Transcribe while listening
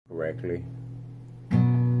correctly.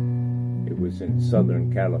 It was in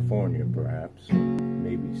Southern California, perhaps, or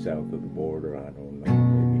maybe south of the border, I don't know,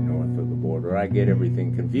 maybe north of the border. I get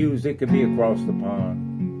everything confused. It could be across the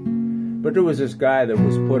pond. But there was this guy that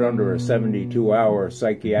was put under a 72-hour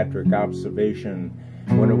psychiatric observation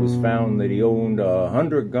when it was found that he owned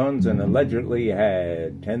 100 guns and allegedly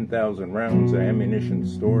had 10,000 rounds of ammunition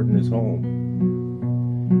stored in his home.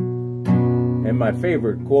 And my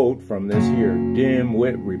favorite quote from this here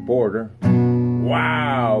dim-wit reporter,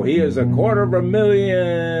 "Wow, he has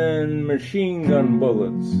 250,000 machine gun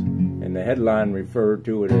bullets." And the headline referred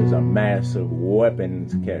to it as a massive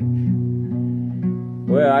weapons catch.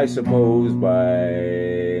 Well, I suppose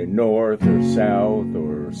by north or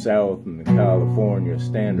south in the California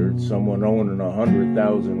standards, someone owning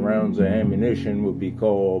 100,000 rounds of ammunition would be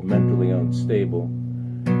called mentally unstable.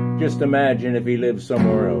 Just imagine if he lived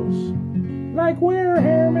somewhere else. Like where,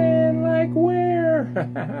 Hairman? Like where?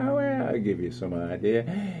 Well, I'll give you some idea.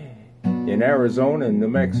 In Arizona and New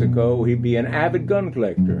Mexico, he'd be an avid gun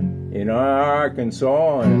collector. In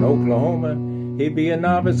Arkansas and Oklahoma, he'd be a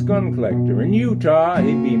novice gun collector. In Utah,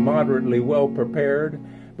 he'd be moderately well prepared,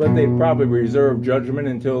 but they'd probably reserve judgment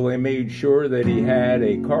until they made sure that he had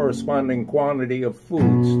a corresponding quantity of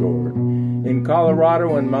food stored. In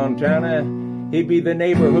Colorado and Montana, he'd be the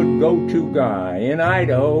neighborhood go-to guy. In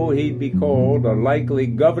Idaho, he'd be called a likely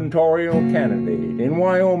gubernatorial candidate. In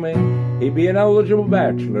Wyoming, he'd be an eligible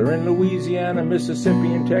bachelor. In Louisiana,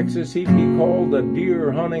 Mississippi, and Texas, he'd be called a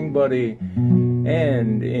deer hunting buddy.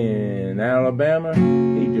 And in Alabama,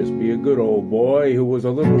 he'd just be a good old boy who was a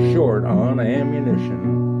little short on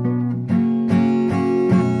ammunition.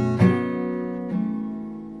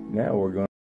 Now we're going